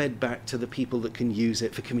getting fed back to the people that can use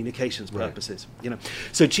it for communications purposes. Right.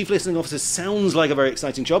 So chief listening officer sounds like a very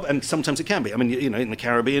exciting job, and sometimes it can be. I mean, in the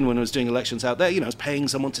Caribbean, when I was doing elections out there, I was paying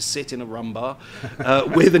someone to sit in a rum bar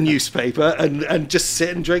with a newspaper and just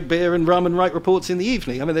sit and drink beer and rum and write reports in the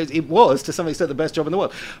evening. I mean, it was to some extent the best job in the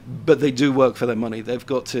world, but they do work for their money. They've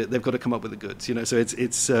got to come up with the goods, So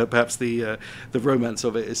it's perhaps the romance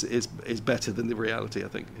of it is better than the reality, I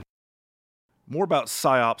think. More about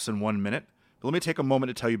PsyOps in 1 minute, But let me take a moment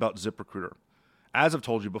to tell you about ZipRecruiter. As I've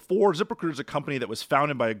told you before, ZipRecruiter is a company that was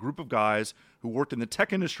founded by a group of guys who worked in the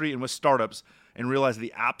tech industry and with startups and realized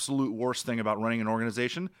the absolute worst thing about running an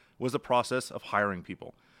organization was the process of hiring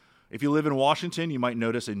people. If you live in Washington, you might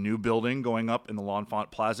notice a new building going up in the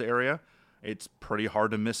L'Enfant Plaza area. It's pretty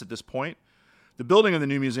hard to miss at this point. The building of the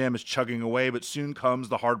new museum is chugging away, but soon comes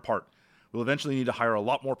the hard part. We'll eventually need to hire a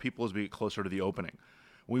lot more people as we get closer to the opening.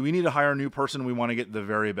 When we need to hire a new person, we want to get the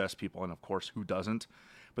very best people, and of course, who doesn't?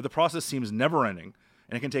 But the process seems never-ending,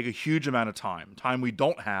 and it can take a huge amount of time we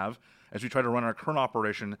don't have as we try to run our current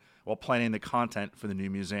operation while planning the content for the new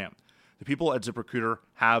museum. The people at ZipRecruiter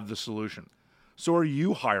have the solution. So are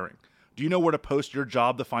you hiring? Do you know where to post your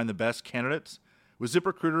job to find the best candidates? With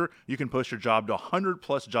ZipRecruiter, you can post your job to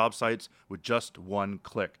 100-plus job sites with just one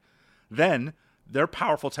click. Then, their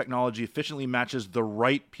powerful technology efficiently matches the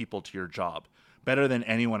right people to your job, better than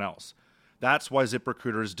anyone else. That's why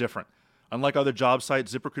ZipRecruiter is different. Unlike other job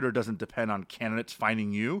sites, ZipRecruiter doesn't depend on candidates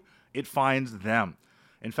finding you, it finds them.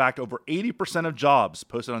 In fact, over 80% of jobs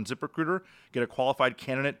posted on ZipRecruiter get a qualified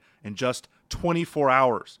candidate in just 24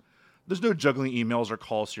 hours. There's no juggling emails or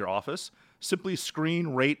calls to your office. Simply screen,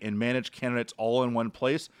 rate, and manage candidates all in one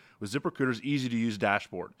place with ZipRecruiter's easy-to-use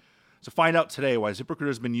dashboard. So find out today why ZipRecruiter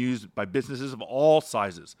has been used by businesses of all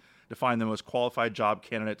sizes to find the most qualified job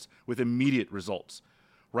candidates with immediate results.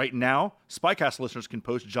 Right now, SpyCast listeners can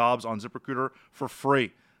post jobs on ZipRecruiter for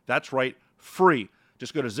free. That's right, free.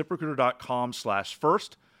 Just go to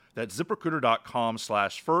ZipRecruiter.com/first. That's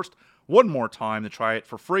ZipRecruiter.com/first. One more time to try it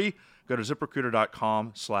for free. Go to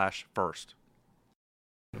ZipRecruiter.com/first.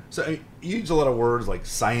 So you use a lot of words like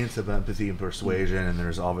science of empathy and persuasion, and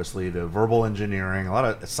there's obviously the verbal engineering, a lot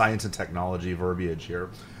of science and technology verbiage here.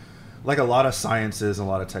 Like a lot of sciences and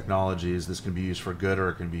a lot of technologies, this can be used for good or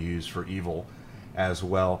it can be used for evil as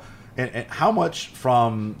well. And how much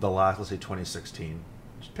from the last, let's say 2016,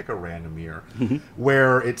 just pick a random year,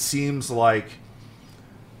 where it seems like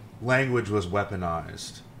language was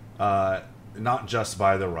weaponized, not just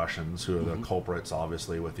by the Russians, who are the culprits,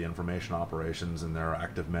 obviously, with the information operations and their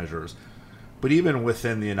active measures, but even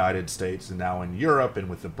within the United States and now in Europe, and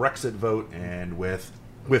with the Brexit vote, and with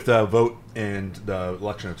the vote in the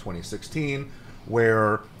election of 2016,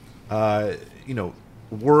 where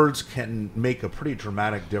words can make a pretty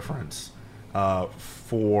dramatic difference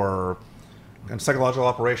for and psychological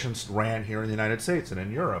operations ran here in the United States and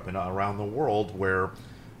in Europe and around the world, where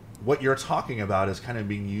what you're talking about is kind of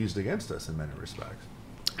being used against us in many respects.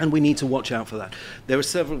 And we need to watch out for that. There are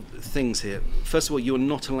several things here. First of all, you're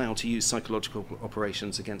not allowed to use psychological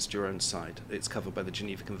operations against your own side. It's covered by the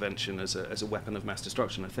Geneva Convention as a weapon of mass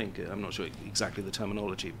destruction, I think. I'm not sure exactly the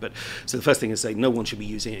terminology. But so the first thing is say no one should be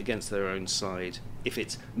using it against their own side if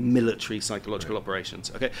it's military psychological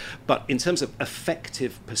operations. Okay. But in terms of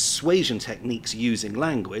effective persuasion techniques using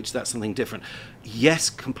language, that's something different. Yes,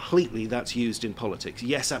 completely that's used in politics.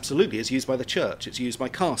 Yes, absolutely. It's used by the church. It's used by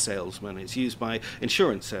car salesmen. It's used by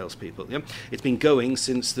insurance salespeople. Yeah? It's been going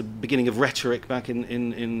since the beginning of rhetoric back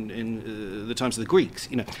in the times of the Greeks.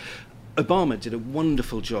 Obama did a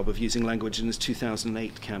wonderful job of using language in his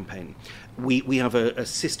 2008 campaign. We have a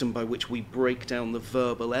system by which we break down the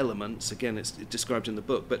verbal elements. Again, it's described in the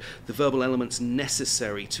book, but the verbal elements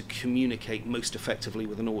necessary to communicate most effectively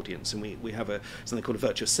with an audience. And we have something called a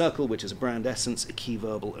virtuous circle, which is a brand essence, a key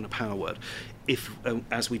verbal, and a power word. If,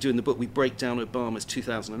 as we do in the book, we break down Obama's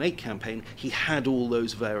 2008 campaign, he had all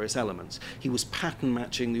those various elements. He was pattern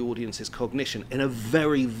matching the audience's cognition in a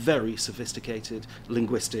very, very sophisticated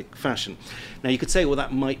linguistic fashion. Now, you could say, well,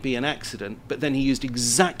 that might be an accident, but then he used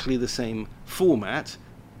exactly the same format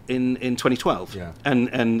in 2012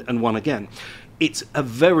 and won again. It's a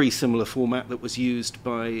very similar format that was used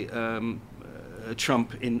by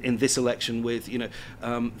Trump in this election with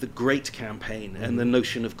the GREAT campaign and the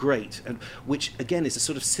notion of great, and which again is a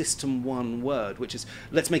sort of system one word, which is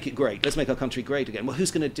let's make it great, let's make our country great again. Well, who's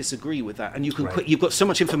going to disagree with that? And you can you've got so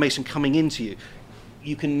much information coming into you.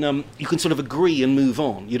 You can sort of agree and move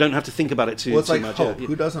on. You don't have to think about it too much. Well, it's like hope.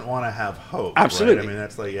 Who doesn't want to have hope? Absolutely. Right? I mean,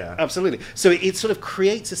 that's like, Absolutely. So it sort of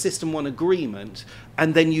creates a system one agreement,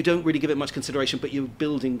 and then you don't really give it much consideration, but you're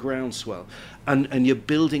building groundswell. And you're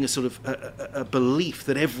building a sort of a belief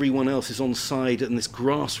that everyone else is on side and this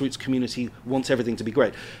grassroots community wants everything to be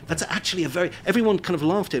great. That's actually everyone kind of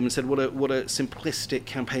laughed at him and said what a simplistic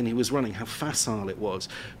campaign he was running, how facile it was.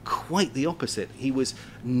 Quite the opposite. He was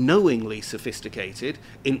knowingly sophisticated.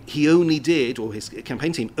 He only did, or his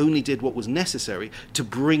campaign team only did what was necessary to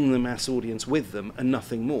bring the mass audience with them and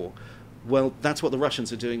nothing more. Well, that's what the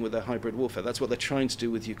Russians are doing with their hybrid warfare. That's what they're trying to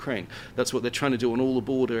do with Ukraine. That's what they're trying to do on all the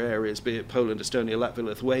border areas, be it Poland, Estonia, Latvia,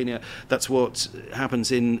 Lithuania. That's what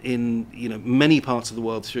happens in many parts of the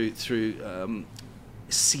world through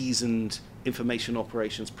seasoned information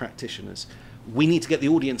operations practitioners. We need to get the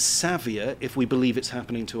audience savvier if we believe it's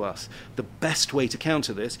happening to us. The best way to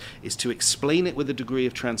counter this is to explain it with a degree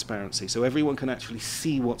of transparency so everyone can actually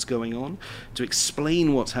see what's going on, to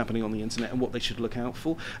explain what's happening on the internet and what they should look out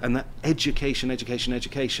for, and that education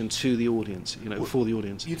to the audience, for the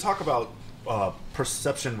audience. You talk about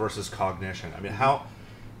perception versus cognition. I mean, how...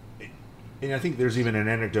 And I think there's even an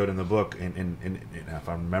anecdote in the book, and if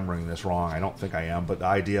I'm remembering this wrong, I don't think I am, but the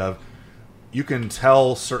idea of you can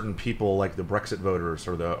tell certain people, like the Brexit voters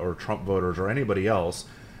or Trump voters or anybody else,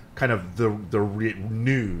 kind of the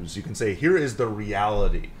news. You can say, here is the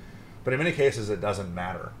reality. But in many cases, it doesn't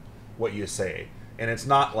matter what you say. And it's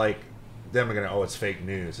not like them are going to, it's fake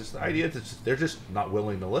news. It's the idea that they're just not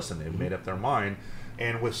willing to listen. They've made up their mind.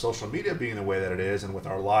 And with social media being the way that it is, and with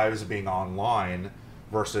our lives being online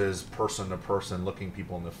versus person to person looking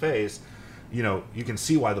people in the face, you can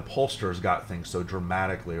see why the pollsters got things so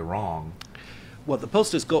dramatically wrong. Well, the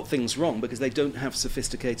pollsters got things wrong because they don't have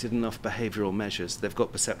sophisticated enough behavioural measures. They've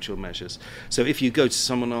got perceptual measures. So if you go to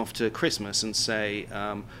someone after Christmas and say,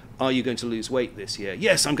 are you going to lose weight this year?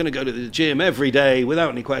 Yes, I'm going to go to the gym every day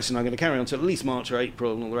without any question. I'm going to carry on until at least March or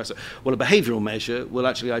April and all the rest of it. Well, a behavioural measure will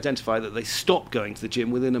actually identify that they stop going to the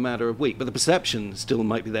gym within a matter of a week. But the perception still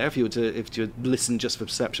might be there if you were to listen just for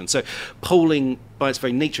perception. So polling, by its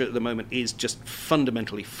very nature at the moment, is just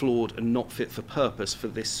fundamentally flawed and not fit for purpose for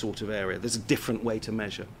this sort of area. There's a different way to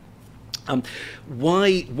measure.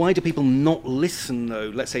 Why do people not listen,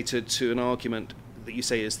 though, let's say, to an argument that you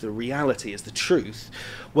say is the reality, is the truth?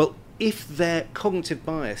 Well, if their cognitive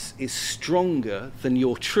bias is stronger than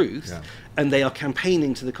your truth, and they are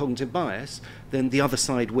campaigning to the cognitive bias, then the other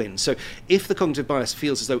side wins. So if the cognitive bias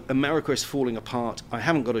feels as though America is falling apart, I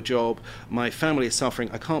haven't got a job, my family is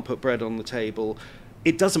suffering, I can't put bread on the table,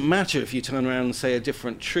 it doesn't matter if you turn around and say a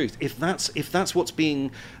different truth. If that's what's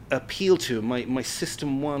being appealed to, my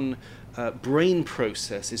System 1 brain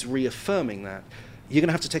process is reaffirming that, you're going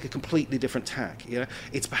to have to take a completely different tack.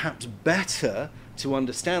 It's perhaps better to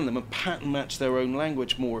understand them and pattern match their own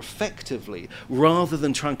language more effectively, rather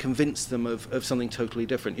than try and convince them of something totally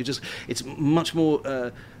different. It's much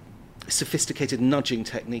more sophisticated nudging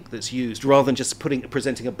technique that's used, rather than just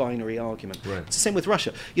presenting a binary argument. Right. It's the same with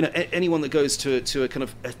Russia. Anyone that goes to a kind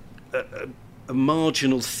of a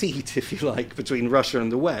marginal seat, if you like, between Russia and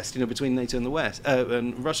the West, between NATO and the West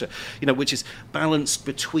and Russia, which is balanced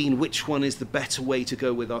between which one is the better way to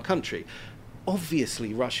go with our country.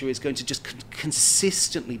 Obviously, Russia is going to just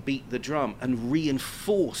consistently beat the drum and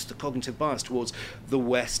reinforce the cognitive bias towards the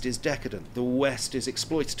West is decadent, the West is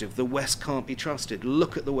exploitative, the West can't be trusted.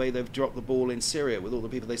 Look at the way they've dropped the ball in Syria with all the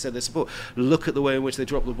people they said they support. Look at the way in which they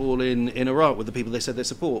dropped the ball in Iraq with the people they said they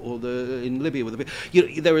support, or in Libya with the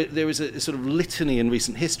people. There is a sort of litany in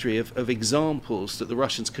recent history of examples that the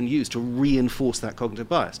Russians can use to reinforce that cognitive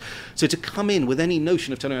bias. So to come in with any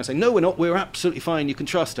notion of turning around and saying, no, we're not, we're absolutely fine, you can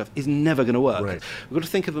trust us, is never going to work. Right. We've got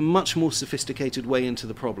to think of a much more sophisticated way into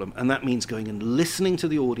the problem, and that means going and listening to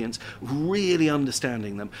the audience, really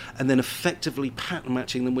understanding them, and then effectively pattern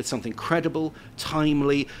matching them with something credible,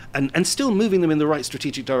 timely, and still moving them in the right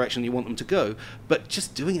strategic direction you want them to go, but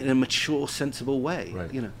just doing it in a mature, sensible way.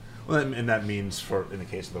 Right. Well, and that means, in the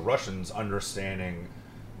case of the Russians, understanding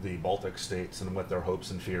the Baltic states and what their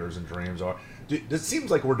hopes and fears and dreams are. It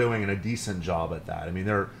seems like we're doing a decent job at that. I mean,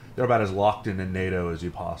 they're about as locked in NATO as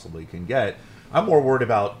you possibly can get. I'm more worried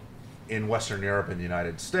about, in Western Europe and the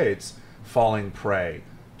United States, falling prey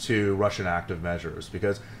to Russian active measures,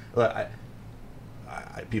 because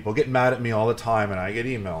people get mad at me all the time, and I get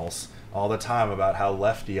emails all the time about how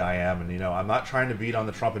lefty I am, and I'm not trying to beat on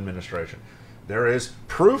the Trump administration. There is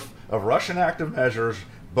proof of Russian active measures,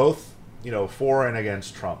 both for and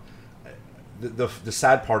against Trump. The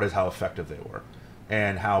sad part is how effective they were,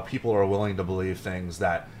 and how people are willing to believe things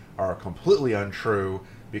that are completely untrue,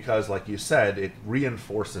 because, like you said, it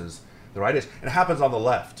reinforces the right. And it happens on the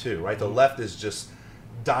left too, right? The left is just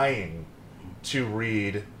dying to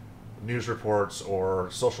read news reports or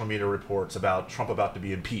social media reports about Trump about to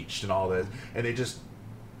be impeached and all this, and they just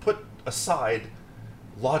put aside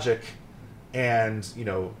logic and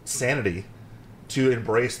sanity to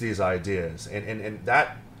embrace these ideas, and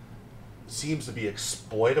that seems to be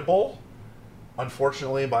exploitable,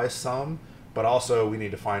 unfortunately, by some. But also, we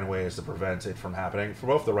need to find ways to prevent it from happening for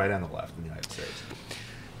both the right and the left in the United States.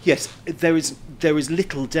 Yes, there is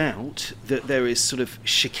little doubt that there is sort of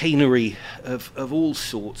chicanery of all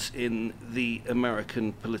sorts in the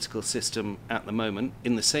American political system at the moment,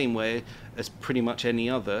 in the same way as pretty much any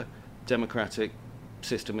other democratic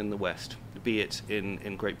system in the West. Be it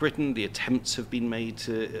in Great Britain, the attempts have been made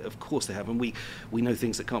to, of course they have, and we know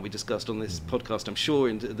things that can't be discussed on this podcast, I'm sure,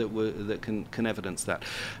 and that can evidence that.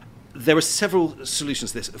 There are several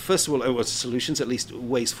solutions to this. First of all, solutions, at least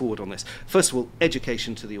ways forward on this. First of all,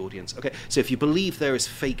 education to the audience. Okay, so if you believe there is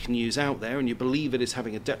fake news out there and you believe it is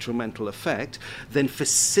having a detrimental effect, then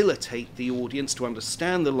facilitate the audience to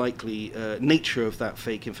understand the likely nature of that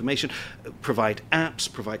fake information. Provide apps,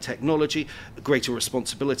 provide technology, greater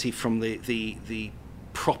responsibility from the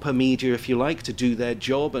proper media, if you like, to do their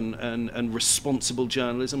job, and responsible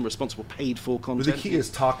journalism, responsible paid for content. But the key is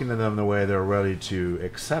talking to them the way they're ready to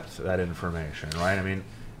accept that information, right? I mean,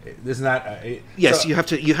 isn't that yes? So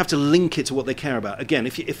you have to link it to what they care about. Again,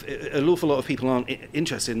 if an awful lot of people aren't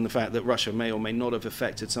interested in the fact that Russia may or may not have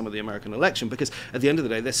affected some of the American election, because at the end of the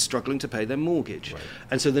day they're struggling to pay their mortgage, right.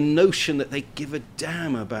 And so the notion that they give a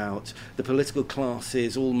damn about the political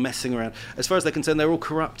classes all messing around, as far as they're concerned, they're all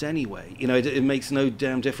corrupt anyway. You know, it makes no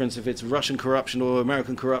damn difference if it's Russian corruption or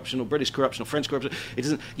American corruption or British corruption or French corruption. It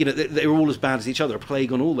doesn't. You know, they're all as bad as each other, a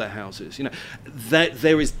plague on all their houses. You know,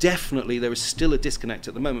 there is still a disconnect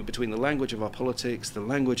at the moment between the language of our politics, the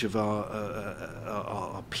language of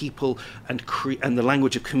our people, and the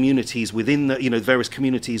language of communities within the various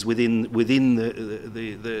communities within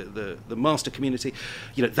the master community.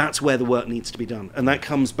 You know, that's where the work needs to be done, and that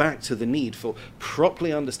comes back to the need for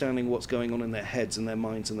properly understanding what's going on in their heads and their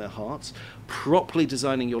minds and their hearts, properly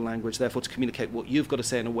designing your language, therefore to communicate what you've got to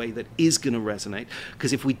say in a way that is going to resonate.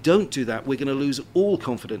 Because if we don't do that, we're going to lose all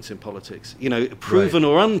confidence in politics. You know, proven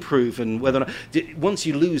or unproven. Whether or not, once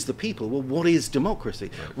you lose the people, well, what is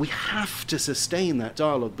democracy? Right. We have to sustain that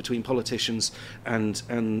dialogue between politicians and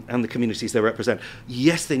the communities they represent.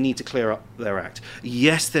 Yes, they need to clear up their act.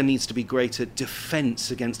 Yes, there needs to be greater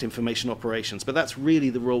defence against information operations, but that's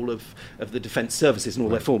really the role of the defence services in all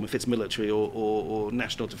their form, if it's military or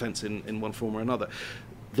national defence in one form or another.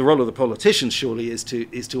 The role of the politicians surely is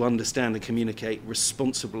to understand and communicate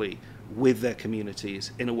responsibly with their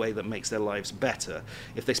communities in a way that makes their lives better.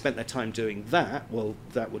 If they spent their time doing that, well,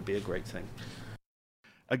 that would be a great thing.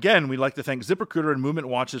 Again, we'd like to thank ZipRecruiter and Movement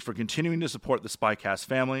Watches for continuing to support the SpyCast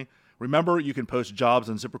family. Remember, you can post jobs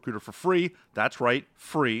on ZipRecruiter for free. That's right,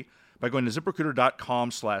 free, by going to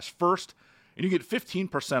ZipRecruiter.com/first. And you get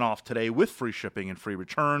 15% off today with free shipping and free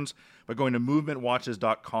returns by going to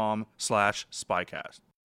movementwatches.com/SpyCast.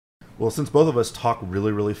 Well, since both of us talk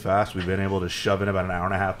really, really fast, we've been able to shove in about an hour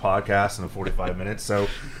and a half podcast in 45 minutes. So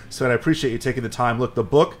I appreciate you taking the time. Look, the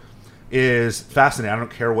book is fascinating. I don't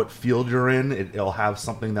care what field you're in. It'll have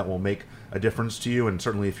something that will make a difference to you. And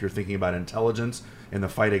certainly if you're thinking about intelligence in the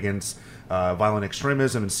fight against violent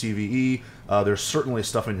extremism and CVE, there's certainly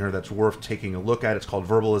stuff in here that's worth taking a look at. It's called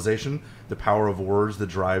Verbalization, The Power of Words That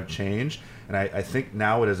Drive Change. And I think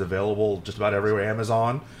now it is available just about everywhere,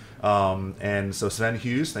 Amazon. And so Sven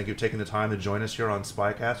Hughes, thank you for taking the time to join us here on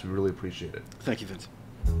SpyCast. We really appreciate it. Thank you, Vince.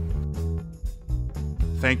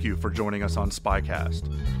 Thank you for joining us on SpyCast.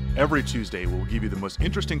 Every Tuesday, we'll give you the most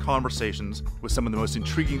interesting conversations with some of the most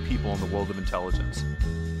intriguing people in the world of intelligence.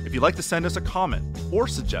 If you'd like to send us a comment or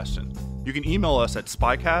suggestion, you can email us at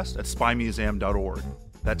spycast@spymuseum.org.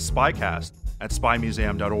 That's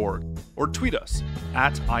spycast@spymuseum.org. Or tweet us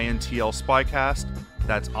at INTLSpycast.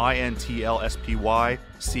 That's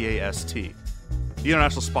INTLSPYCAST. The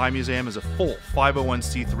International Spy Museum is a full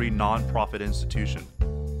 501c3 nonprofit institution.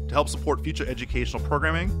 To help support future educational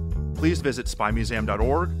programming, please visit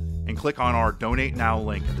spymuseum.org and click on our Donate Now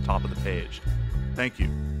link at the top of the page. Thank you,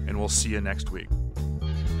 and we'll see you next week.